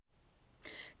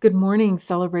Good morning,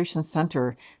 Celebration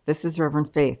Center. This is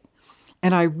Reverend Faith,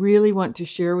 and I really want to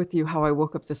share with you how I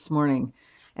woke up this morning.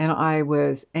 And I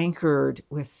was anchored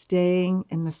with staying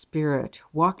in the spirit,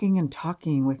 walking and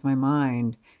talking with my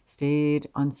mind, stayed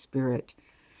on spirit.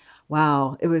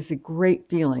 Wow, it was a great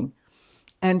feeling.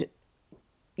 And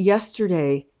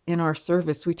yesterday in our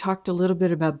service, we talked a little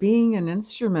bit about being an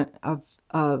instrument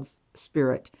of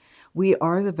spirit. We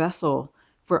are the vessel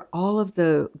for all of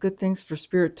the good things for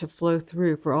spirit to flow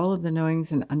through, for all of the knowings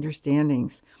and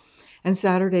understandings. And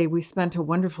Saturday, we spent a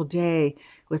wonderful day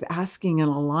with asking and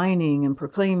aligning and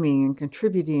proclaiming and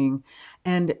contributing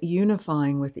and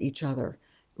unifying with each other,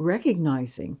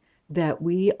 recognizing that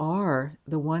we are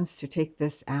the ones to take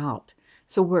this out.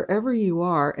 So, wherever you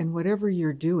are and whatever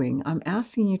you're doing, I'm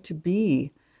asking you to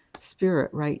be spirit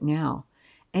right now.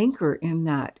 Anchor in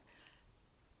that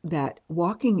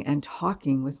walking and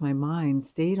talking with my mind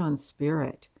stayed on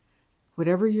spirit.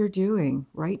 Whatever you're doing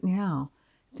right now,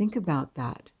 think about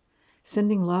that.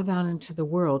 Sending love out into the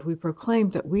world, we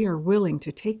proclaim that we are willing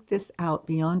to take this out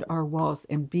beyond our walls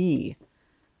and be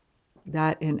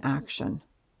that in action.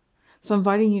 So, I'm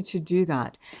inviting you to do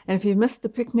that. And if you missed the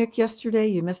picnic yesterday,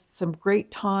 you missed some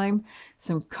great time,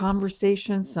 some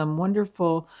conversation, some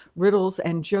wonderful riddles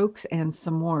and jokes, and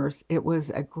some mores. It was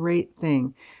a great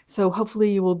thing. So,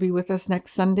 hopefully, you will be with us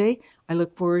next Sunday. I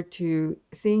look forward to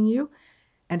seeing you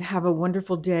and have a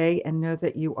wonderful day and know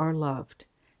that you are loved.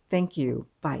 Thank you.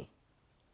 Bye.